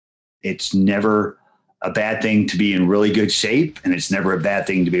It's never a bad thing to be in really good shape, and it's never a bad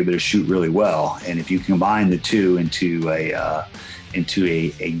thing to be able to shoot really well. And if you combine the two into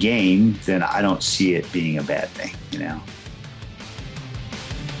a game, then I don't see it being a bad thing,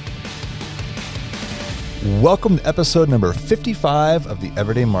 Welcome to episode number 55 of The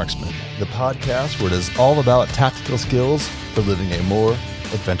Everyday Marksman, the podcast where it is all about tactical skills for living a more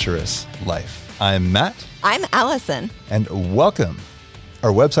adventurous life. I'm Matt. I'm Allison. And welcome.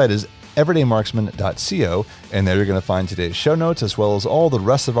 Our website is everydaymarksman.co, and there you're going to find today's show notes as well as all the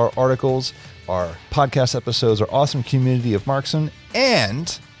rest of our articles, our podcast episodes, our awesome community of marksmen,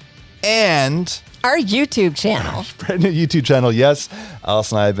 and our YouTube channel. Brand new YouTube channel, yes.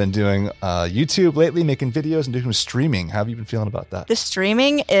 Alice and I have been doing YouTube lately, making videos and doing some streaming. How have you been feeling about that? The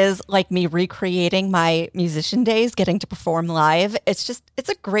streaming is like me recreating my musician days, getting to perform live. It's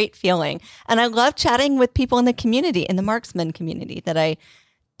a great feeling. And I love chatting with people in the community, in the marksman community that I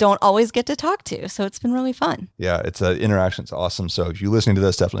don't always get to talk to. So it's been really fun. Yeah, it's an interaction. It's awesome. So if you're listening to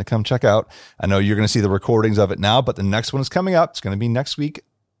this, definitely come check out. I know you're going to see the recordings of it now, but the next one is coming up. It's going to be next week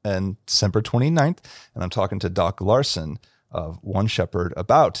and December 29th. And I'm talking to Doc Larson of One Shepherd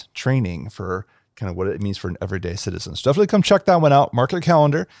about training for kind of what it means for an everyday citizen. So definitely come check that one out. Mark your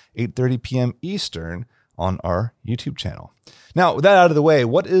calendar, 8:30 p.m. Eastern on our YouTube channel. Now, with that out of the way,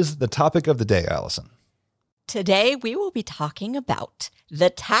 what is the topic of the day, Allison? Today, we will be talking about the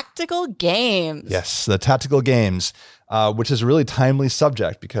tactical games. Yes, the tactical games, which is a really timely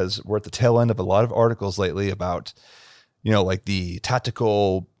subject because we're at the tail end of a lot of articles lately about, like the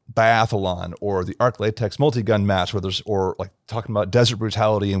tactical biathlon or the arc latex multi-gun match, or like talking about desert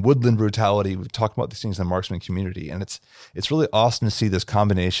brutality and woodland brutality. We've talked about these things in the marksman community, and it's really awesome to see this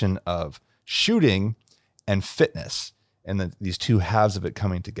combination of shooting and fitness, and then these two halves of it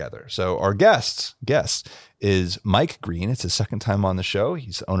coming together. So our guest is Mike Green. It's his second time on the show.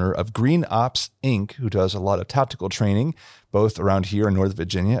 He's the owner of Green Ops Inc., who does a lot of tactical training, both around here in Northern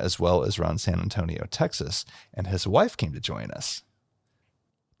Virginia, as well as around San Antonio, Texas. And his wife came to join us,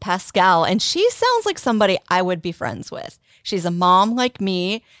 Pascale, and she sounds like somebody I would be friends with. She's a mom like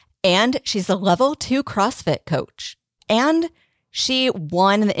me, and she's a level 2 CrossFit coach. And she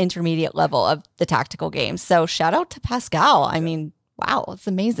won the intermediate level of the tactical games. So shout out to Pascale. I mean, wow, it's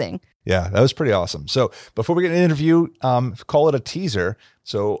amazing. Yeah, that was pretty awesome. So before we get an interview, call it a teaser.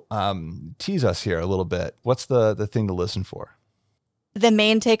 So tease us here a little bit. What's the thing to listen for? The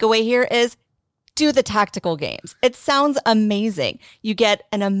main takeaway here is do the tactical games. It sounds amazing. You get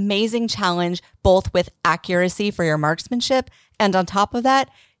an amazing challenge, both with accuracy for your marksmanship, and on top of that,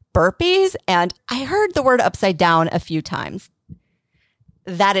 burpees. And I heard the word upside down a few times.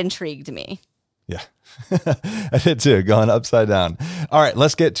 That intrigued me. Yeah, I did too, going upside down. All right,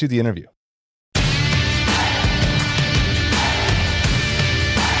 let's get to the interview.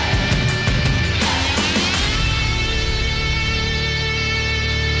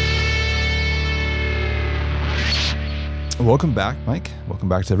 Welcome back, Mike. Welcome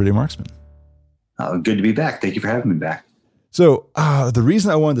back to Everyday Marksman. Good to be back. Thank you for having me back. So the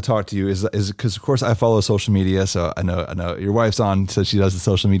reason I wanted to talk to you is because, of course, I follow social media. So I know your wife's on, so she does the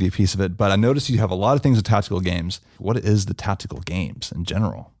social media piece of it. But I noticed you have a lot of things with tactical games. What is the tactical games in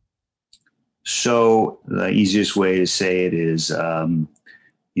general? So the easiest way to say it is,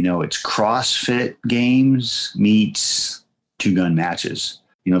 it's CrossFit games meets two-gun matches.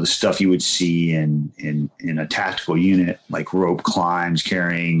 The stuff you would see in a tactical unit, like rope climbs,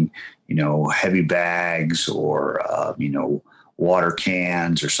 carrying, heavy bags or, water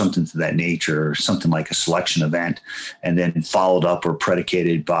cans or something to that nature, something like a selection event, and then followed up or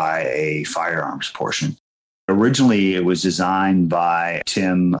predicated by a firearms portion. Originally, it was designed by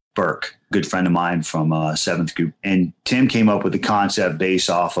Tim Burke, a good friend of mine from 7th Group. And Tim came up with the concept based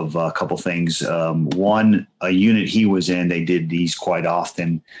off of a couple things. One, a unit he was in, they did these quite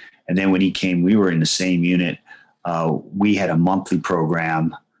often. And then when he came, we were in the same unit. We had a monthly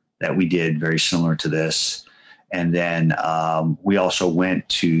program that we did very similar to this. And then we also went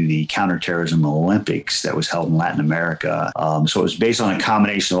to the Counterterrorism Olympics that was held in Latin America. So it was based on a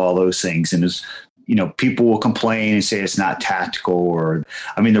combination of all those things. And it was, people will complain and say it's not tactical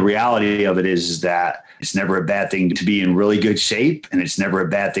the reality of it is that it's never a bad thing to be in really good shape, and it's never a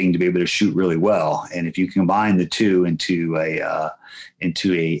bad thing to be able to shoot really well. And if you combine the two into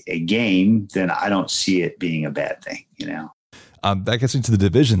a game, then I don't see it being a bad thing, That gets into the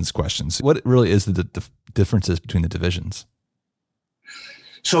divisions questions. What really is the differences between the divisions?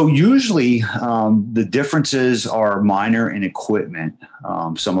 So usually the differences are minor in equipment.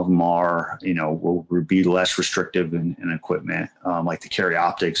 Some of them are, will be less restrictive in equipment, like the carry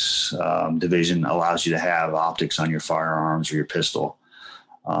optics division allows you to have optics on your firearms or your pistol.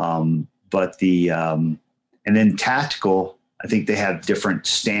 But and then tactical, I think they have different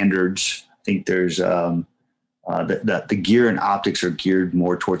standards. I think there's the gear and optics are geared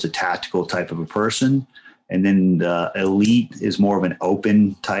more towards a tactical type of a person. And then the elite is more of an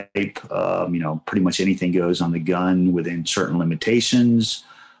open type, pretty much anything goes on the gun within certain limitations.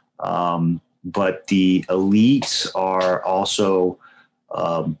 But the elites are also,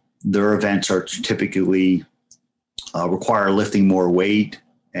 their events are typically require lifting more weight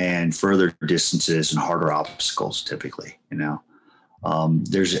and further distances and harder obstacles typically,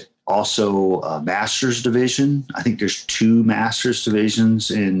 There's also a master's division. I think there's 2 master's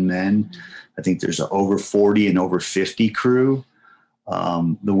divisions in men. I think there's an over 40 and over 50 crew.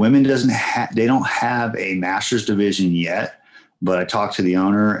 The women they don't have a master's division yet, but I talked to the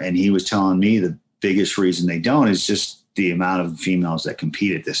owner and he was telling me the biggest reason they don't is just the amount of females that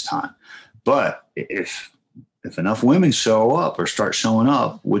compete at this time. But if enough women show up or start showing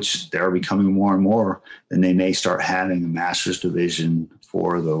up, which they're becoming more and more, then they may start having a master's division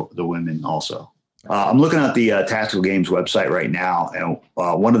for the women also. I'm looking at the Tactical Games website right now, and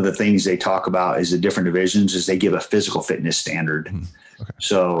one of the things they talk about is the different divisions is they give a physical fitness standard. Okay.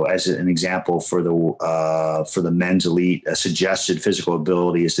 So, as an example, for the men's elite, a suggested physical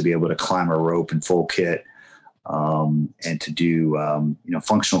ability is to be able to climb a rope in full kit, and to do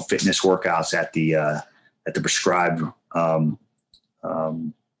functional fitness workouts at the prescribed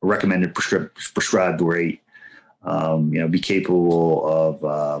recommended prescribed rate. Be capable of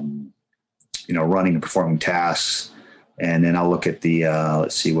running and performing tasks. And then I'll look at the,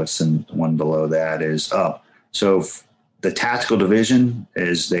 let's see what's the one below that is. So the tactical division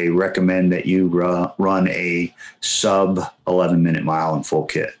is they recommend that you run a sub 11-minute mile in full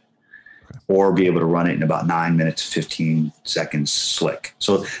kit, or be able to run it in about 9 minutes, 15 seconds slick.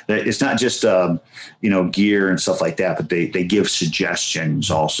 So it's not just, gear and stuff like that, but they give suggestions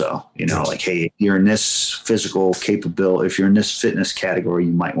also, like, hey, if you're in this physical capability, if you're in this fitness category,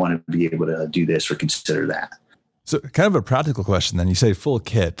 you might want to be able to do this or consider that. So kind of a practical question then. You say full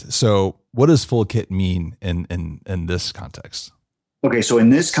kit. So what does full kit mean in this context? Okay. So in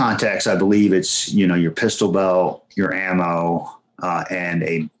this context, I believe it's, your pistol belt, your ammo, and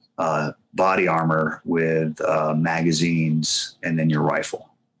a body armor with magazines, and then your rifle,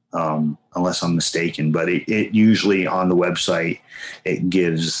 unless I'm mistaken. But it usually on the website, it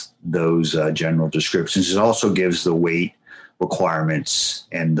gives those general descriptions. It also gives the weight requirements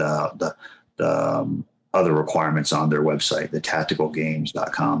and the other requirements on their website, the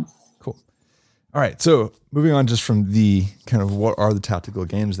tacticalgames.com. Cool. All right. So moving on just from the kind of what are the tactical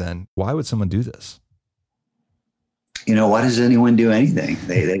games then, why would someone do this? Why does anyone do anything?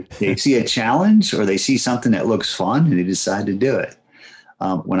 They see a challenge or they see something that looks fun and they decide to do it.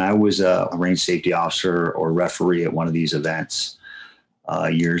 When I was a range safety officer or referee at one of these events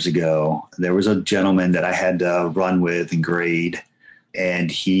years ago, there was a gentleman that I had to run with and grade,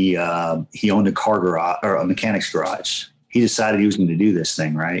 and he owned a car garage or a mechanic's garage. He decided he was going to do this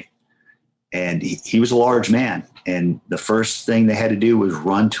thing, right? And he was a large man, and the first thing they had to do was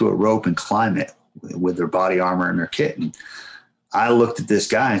run to a rope and climb it with their body armor and their kit. And I looked at this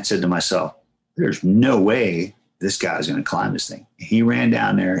guy and said to myself, there's no way this guy's going to climb this thing. He ran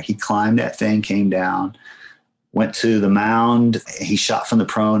down there, he climbed that thing, came down, went to the mound, he shot from the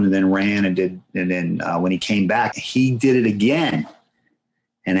prone and then ran and then when he came back, he did it again.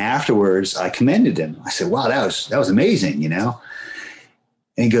 And afterwards I commended him. I said, wow, that was amazing,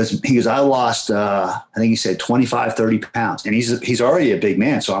 And he goes, I lost, I think he said 25, 30 pounds. And he's already a big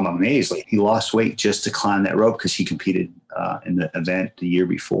man. So I'm amazed. Like, he lost weight just to climb that rope because he competed in the event the year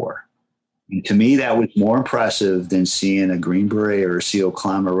before. And to me, that was more impressive than seeing a Green Beret or a SEAL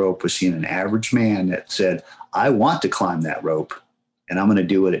climb a rope, was seeing an average man that said, I want to climb that rope and I'm going to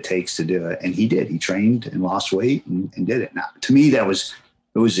do what it takes to do it. And he did. He trained and lost weight and did it. Now, to me, it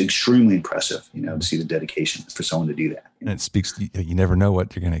was extremely impressive, to see the dedication for someone to do that. And it speaks, you never know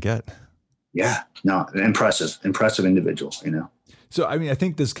what you're going to get. Yeah, no, impressive individual, So, I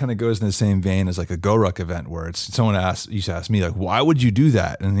think this kind of goes in the same vein as like a GoRuck event where someone used to ask me like, why would you do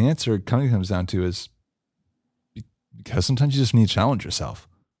that? And the answer kind of comes down to is because sometimes you just need to challenge yourself.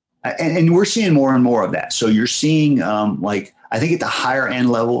 And we're seeing more and more of that. So you're seeing I think at the higher end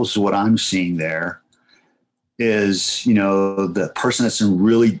levels, what I'm seeing there is, the person that's in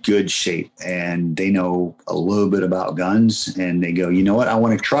really good shape and they know a little bit about guns and they go, you know what, I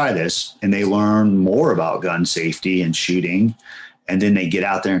want to try this. And they learn more about gun safety and shooting. And then they get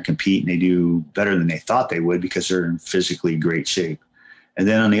out there and compete and they do better than they thought they would because they're in physically great shape. And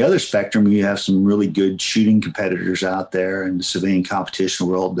then on the other spectrum, you have some really good shooting competitors out there in the civilian competition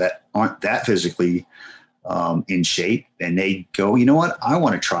world that aren't that physically in shape, and they go, you know what, I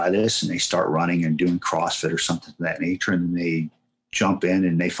want to try this. And they start running and doing CrossFit or something of that nature. And they jump in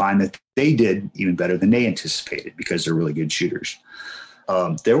and they find that they did even better than they anticipated because they're really good shooters.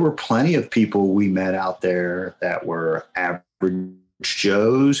 There were plenty of people we met out there that were average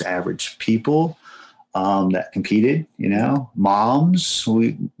Joes, average people that competed, moms.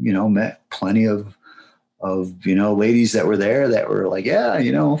 We, met plenty of ladies that were there that were like, yeah,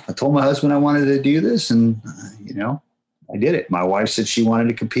 I told my husband I wanted to do this, and, I did it. My wife said she wanted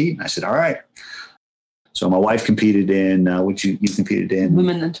to compete, and I said, all right. So my wife competed in, what you competed in?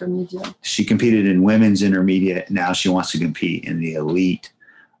 Women intermediate. She competed in women's intermediate. Now she wants to compete in the elite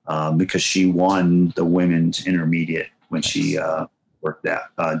because she won the women's intermediate when she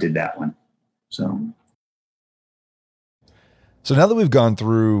did that one. So now that we've gone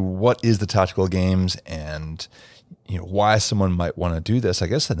through what is the tactical games and why someone might want to do this, I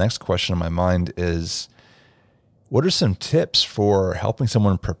guess the next question in my mind is, what are some tips for helping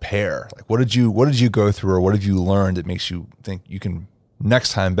someone prepare? Like, what did you go through, or what have you learned that makes you think you can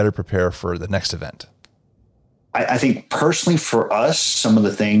next time better prepare for the next event? I think personally for us, some of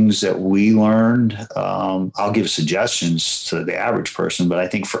the things that we learned, I'll give suggestions to the average person, but I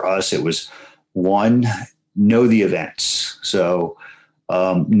think for us it was, one, know the events. So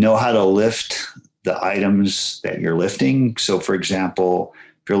know how to lift the items that you're lifting. So for example,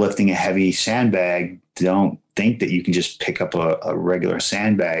 if you're lifting a heavy sandbag, don't think that you can just pick up a regular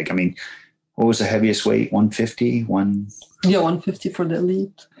sandbag. I mean, what was the heaviest weight? 150? 150 for the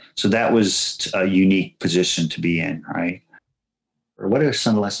elite. So that was a unique position to be in, right? Or what are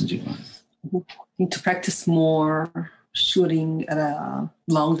some of the lessons you learned? Need to practice more shooting at a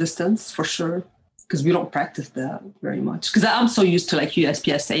long distance for sure, because we don't practice that very much. Because I'm so used to like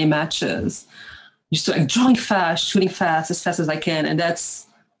USPSA matches, used to like drawing fast, shooting fast, as fast as I can, and that's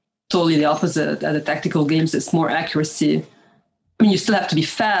totally the opposite. At the tactical games, it's more accuracy. I mean, you still have to be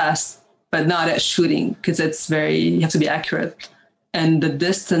fast, but not at shooting, because you have to be accurate. And the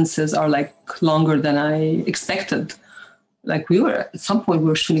distances are like longer than I expected. Like at some point we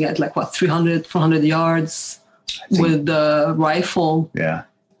were shooting at 300, 400 yards with the rifle. Yeah.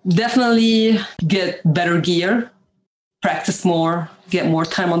 Definitely get better gear, practice more, get more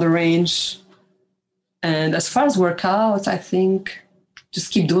time on the range. And as far as workouts, I think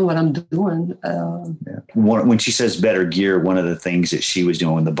just keep doing what I'm doing. When she says better gear, one of the things that she was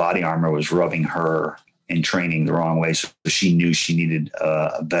doing with the body armor was rubbing her in training the wrong way. So she knew she needed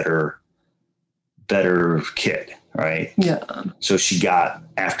a better kit, right? Yeah. So she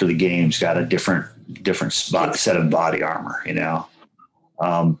after the games, got a different set of body armor,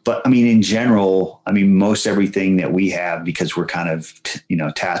 But I mean, in general, most everything that we have, because we're kind of,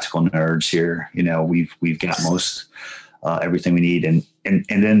 tactical nerds here, we've got most everything we need. And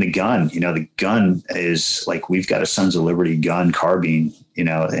then the gun, the gun is like, we've got a Sons of Liberty gun carbine,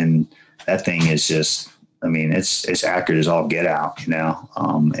 and that thing is just, it's accurate as all get out,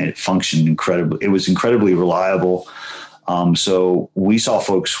 and it functioned incredibly. It was incredibly reliable. So we saw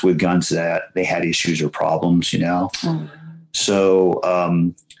folks with guns that they had issues or problems, So,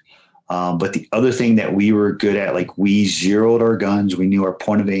 but the other thing that we were good at, like we zeroed our guns, we knew our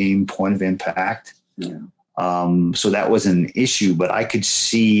point of aim, point of impact. Yeah. So that wasn't an issue, but I could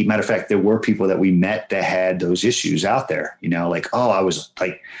see, matter of fact, there were people that we met that had those issues out there, I was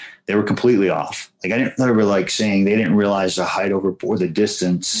like, they were completely off. Like they were like saying they didn't realize the height over or the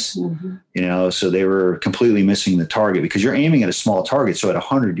distance, so they were completely missing the target, because you're aiming at a small target. So at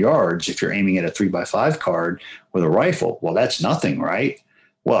 100 yards, if you're aiming at a 3x5 card with a rifle, well, that's nothing, right?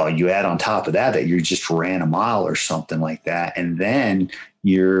 Well, you add on top of that you just ran a mile or something like that. And then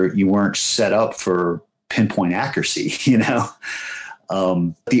you weren't set up for pinpoint accuracy,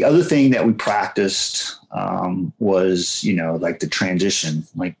 The other thing that we practiced was, like the transition,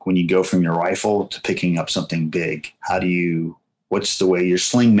 like when you go from your rifle to picking up something big, what's the way your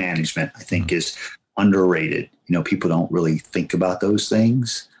sling management, I think, is underrated. People don't really think about those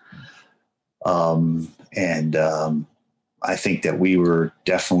things. I think that we were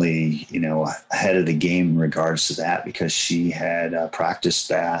definitely, ahead of the game in regards to that, because she had practiced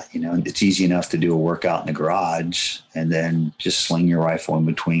that. It's easy enough to do a workout in the garage and then just sling your rifle in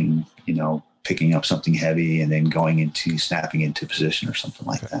between, picking up something heavy and then snapping into position or something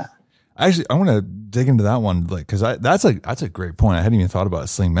like that. Actually, I want to dig into that one, because that's a great point. I hadn't even thought about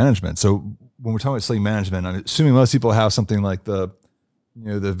sling management. So when we're talking about sling management, I'm assuming most people have something like the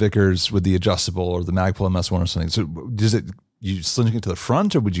Vickers with the adjustable or the Magpul MS1 or something. So you sling it to the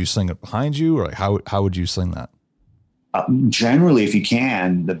front, or would you sling it behind you, or how would you sling that? Generally, if you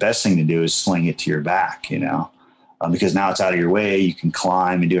can, the best thing to do is sling it to your back, because now it's out of your way. You can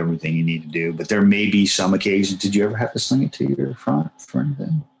climb and do everything you need to do. But there may be some occasions. Did you ever have to sling it to your front for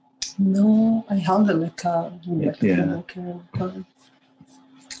anything? No, I held it like yeah.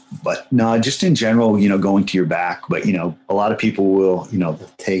 But no, just in general, going to your back. But, a lot of people will, they'll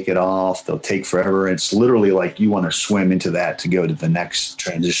take it off. They'll take forever. It's literally like you want to swim into that to go to the next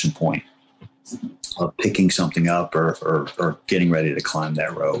transition point of picking something up or getting ready to climb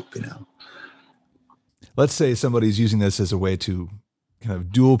that rope, Let's say somebody's using this as a way to kind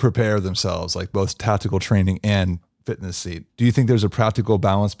of dual prepare themselves, like both tactical training and fitness seat. Do you think there's a practical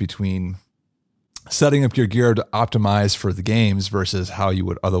balance between setting up your gear to optimize for the games versus how you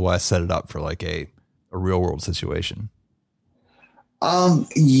would otherwise set it up for like a real world situation?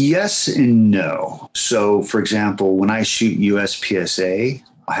 Yes and no. So for example, when I shoot USPSA,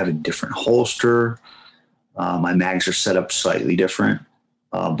 I have a different holster. My mags are set up slightly different.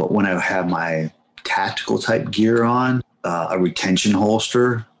 But when I have my tactical type gear on, a retention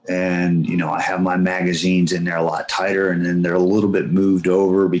holster, and, I have my magazines in there a lot tighter, and then they're a little bit moved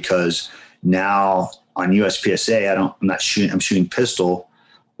over because now on USPSA, I'm shooting pistol.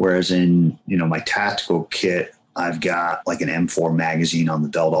 Whereas in, my tactical kit, I've got like an M4 magazine on the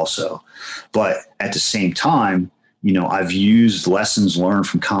belt also. But at the same time, I've used lessons learned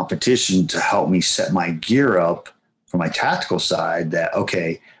from competition to help me set my gear up for my tactical side that,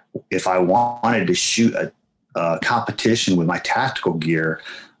 okay, if I wanted to shoot a competition with my tactical gear,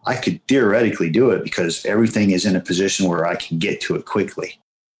 I could theoretically do it because everything is in a position where I can get to it quickly.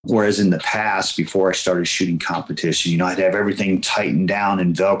 Whereas in the past, before I started shooting competition, I'd have everything tightened down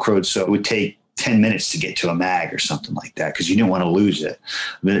and Velcroed. So it would take 10 minutes to get to a mag or something like that because you didn't want to lose it.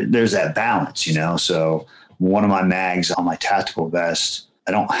 But there's that balance, So one of my mags on my tactical vest,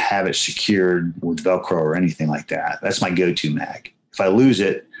 I don't have it secured with Velcro or anything like that. That's my go-to mag. If I lose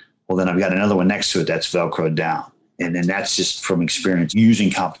it, well, then I've got another one next to it that's Velcroed down. And then that's just from experience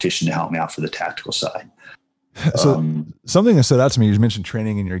using competition to help me out for the tactical side. So something that stood out to me, you mentioned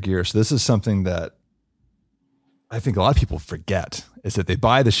training in your gear. So this is something that I think a lot of people forget is that they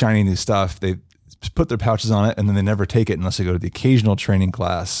buy the shiny new stuff. They put their pouches on it and then they never take it unless they go to the occasional training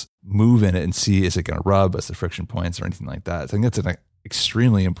class, move in it and see, is it going to rub? Is the friction points or anything like that? I think that's an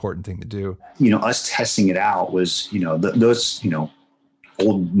extremely important thing to do. Us testing it out was, those,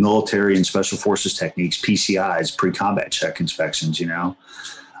 old military and special forces techniques, PCIs, pre-combat check inspections,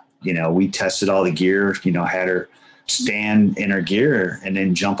 we tested all the gear, had her stand in her gear and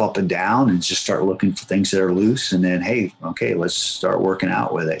then jump up and down and just start looking for things that are loose. And then, hey, okay, let's start working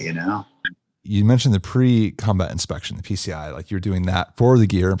out with it, You mentioned the pre-combat inspection, the PCI, like you're doing that for the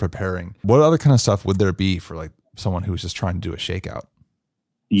gear and preparing. What other kind of stuff would there be for like someone who's just trying to do a shakeout?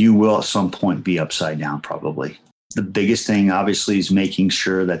 You will at some point be upside down, probably. The biggest thing, obviously, is making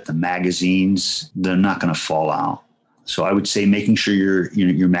sure that the magazines, they're not going to fall out. So I would say making sure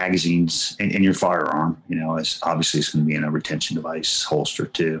your magazines and your firearm, is obviously it's going to be in a retention device holster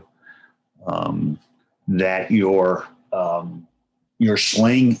too. That your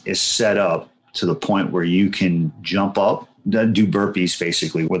sling is set up to the point where you can jump up, do burpees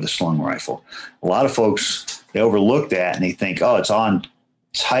basically with a slung rifle. A lot of folks, they overlook that and they think, oh, it's on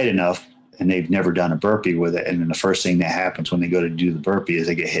tight enough. And they've never done a burpee with it. And then the first thing that happens when they go to do the burpee is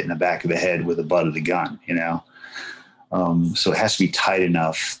they get hit in the back of the head with the butt of the gun, So it has to be tight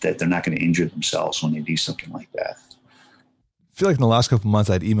enough that they're not going to injure themselves when they do something like that. I feel like in the last couple of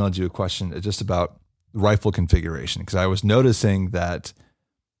months, I'd emailed you a question just about rifle configuration because I was noticing that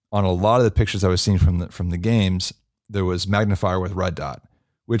on a lot of the pictures I was seeing from the games, there was magnifier with red dot,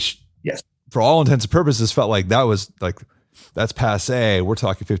 which yes, for all intents and purposes felt like that was like, that's passe. We're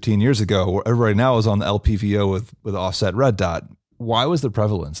talking 15 years ago where everybody now is on the LPVO with offset red dot. Why was the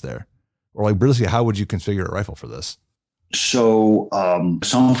prevalence there? Or like, basically, how would you configure a rifle for this? So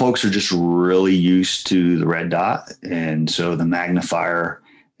some folks are just really used to the red dot. And so the magnifier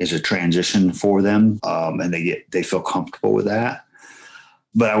is a transition for them. And they feel comfortable with that.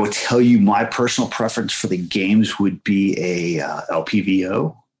 But I would tell you my personal preference for the games would be a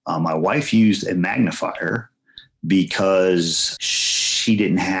LPVO. My wife used a magnifier because she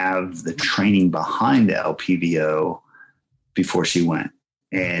didn't have the training behind the LPVO before she went.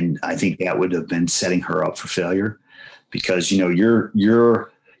 And I think that would have been setting her up for failure because, you're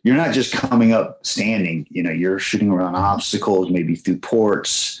not just coming up standing, you're shooting around obstacles, maybe through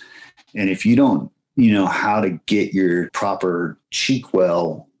ports. And if you don't, how to get your proper cheek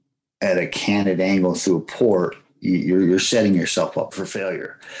well at a canted angle through a port, you're setting yourself up for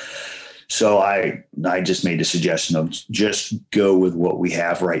failure. So I just made the suggestion of just go with what we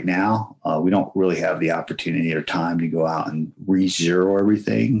have right now. We don't really have the opportunity or time to go out and re-zero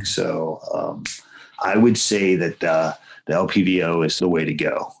everything. So I would say that the LPVO is the way to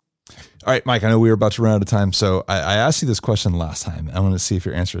go. All right, Mike, I know we were about to run out of time, so I asked you this question last time. I want to see if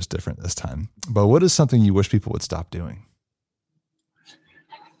your answer is different this time. But what is something you wish people would stop doing?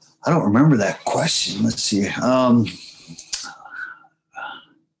 I don't remember that question. Let's see. I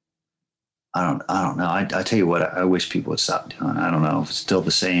don't know. I tell you what, I wish people would stop doing. I don't know if it's still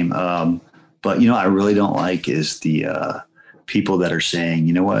the same. But I really don't like is the people that are saying,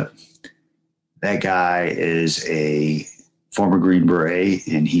 you know what, that guy is a former Green Beret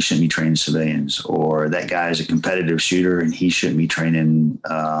and he shouldn't be training civilians, or that guy is a competitive shooter and he shouldn't be training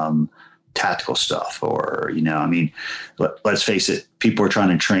tactical stuff. Or, let's face it, people are trying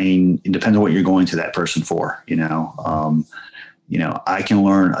to train. It depends on what you're going to that person for, I can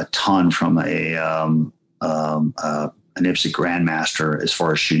learn a ton from an IPSC grandmaster as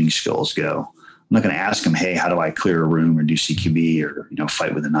far as shooting skills go. I'm not going to ask him, hey, how do I clear a room or do CQB or,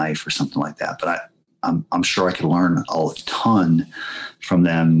 fight with a knife or something like that. But I'm sure I could learn a ton from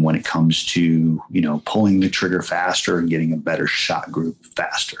them when it comes to, pulling the trigger faster and getting a better shot group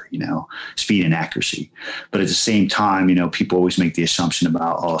faster, speed and accuracy. But at the same time, people always make the assumption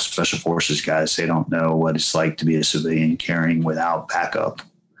about, special forces guys, they don't know what it's like to be a civilian carrying without backup.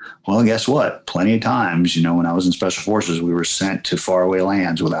 Well, guess what? Plenty of times, when I was in special forces, we were sent to faraway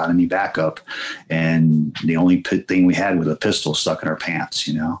lands without any backup. And the only thing we had was a pistol stuck in our pants,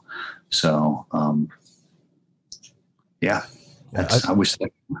 So, I wish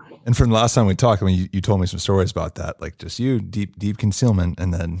that. And from the last time we talked, you told me some stories about that, like just you deep concealment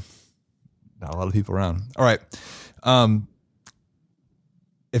and then not a lot of people around. All right.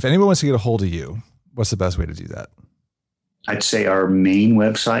 If anyone wants to get a hold of you, what's the best way to do that? I'd say our main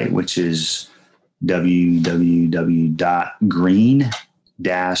website, which is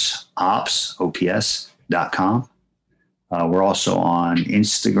www.green-ops.com. We're also on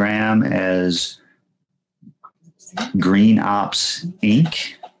Instagram as Green Ops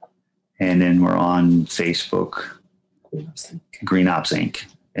Inc. And then we're on Facebook, Green Ops Inc.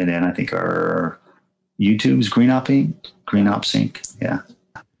 And then I think our YouTube's Green Ops Inc. Yeah.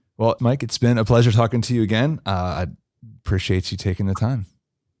 Well, Mike, it's been a pleasure talking to you again. I appreciate you taking the time.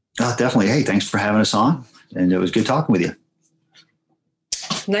 Definitely. Hey, thanks for having us on. And it was good talking with you.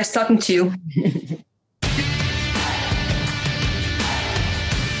 Nice talking to you.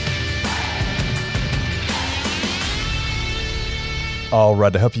 All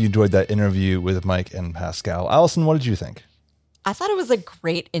right. I hope you enjoyed that interview with Mike and Pascale. Allison, what did you think? I thought it was a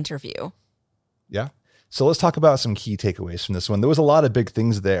great interview. Yeah. So let's talk about some key takeaways from this one. There was a lot of big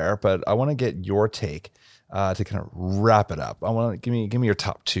things there, but I want to get your take to kind of wrap it up. I want to give me your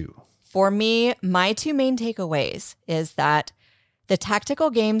top two. For me, my two main takeaways is that the tactical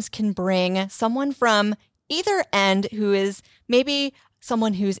games can bring someone from either end who is maybe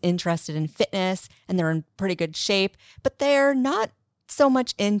someone who's interested in fitness and they're in pretty good shape, but they're not so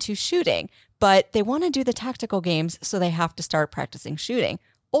much into shooting, but they want to do the tactical games, so they have to start practicing shooting.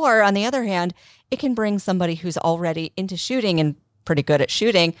 Or on the other hand, it can bring somebody who's already into shooting and pretty good at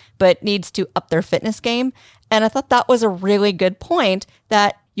shooting, but needs to up their fitness game. And I thought that was a really good point,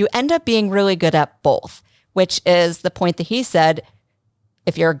 that you end up being really good at both, which is the point that he said,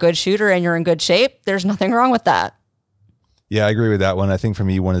 if you're a good shooter and you're in good shape, there's nothing wrong with that. Yeah, I agree with that one. I think for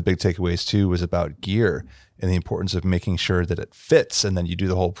me, one of the big takeaways too was about gear and the importance of making sure that it fits. And then you do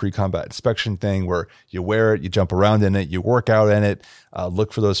the whole pre-combat inspection thing where you wear it, you jump around in it, you work out in it,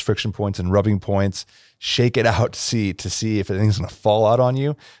 look for those friction points and rubbing points, shake it out to see if anything's going to fall out on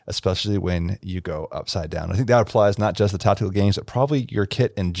you, especially when you go upside down. I think that applies not just the tactical games, but probably your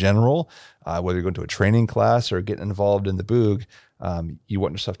kit in general, whether you're going to a training class or getting involved in the boog, you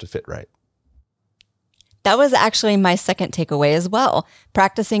want your stuff to fit right. That was actually my second takeaway as well,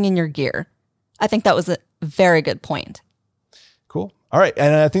 practicing in your gear. I think that was a very good point. Cool. All right.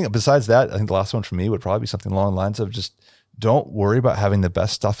 And I think besides that, I think the last one for me would probably be something along the lines of just don't worry about having the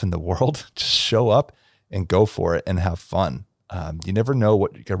best stuff in the world. Just show up and go for it and have fun. You never know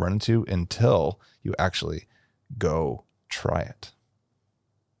what you can run into until you actually go try it.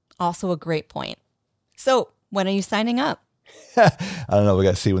 Also a great point. So when are you signing up? I don't know. We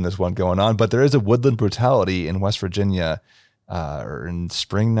got to see when there's one going on, but there is a Woodland Brutality in West Virginia or in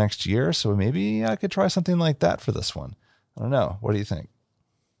spring next year. So maybe I could try something like that for this one. I don't know. What do you think?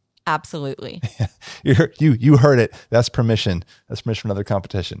 Absolutely. You heard it. That's permission. That's permission from another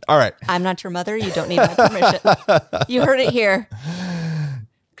competition. All right. I'm not your mother. You don't need my permission. You heard it here.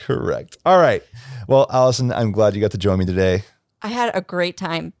 Correct. All right. Well, Allison, I'm glad you got to join me today. I had a great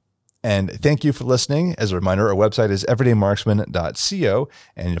time. And thank you for listening. As a reminder, our website is everydaymarksman.co,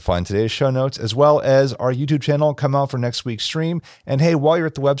 and you'll find today's show notes as well as our YouTube channel. Come out for next week's stream. And hey, while you're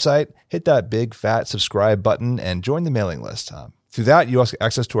at the website, hit that big fat subscribe button and join the mailing list. Through that, you also get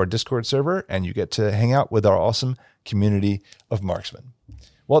access to our Discord server, and you get to hang out with our awesome community of marksmen.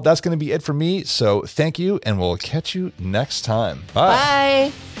 Well, that's going to be it for me. So thank you, and we'll catch you next time.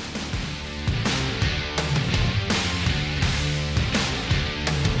 Bye. Bye.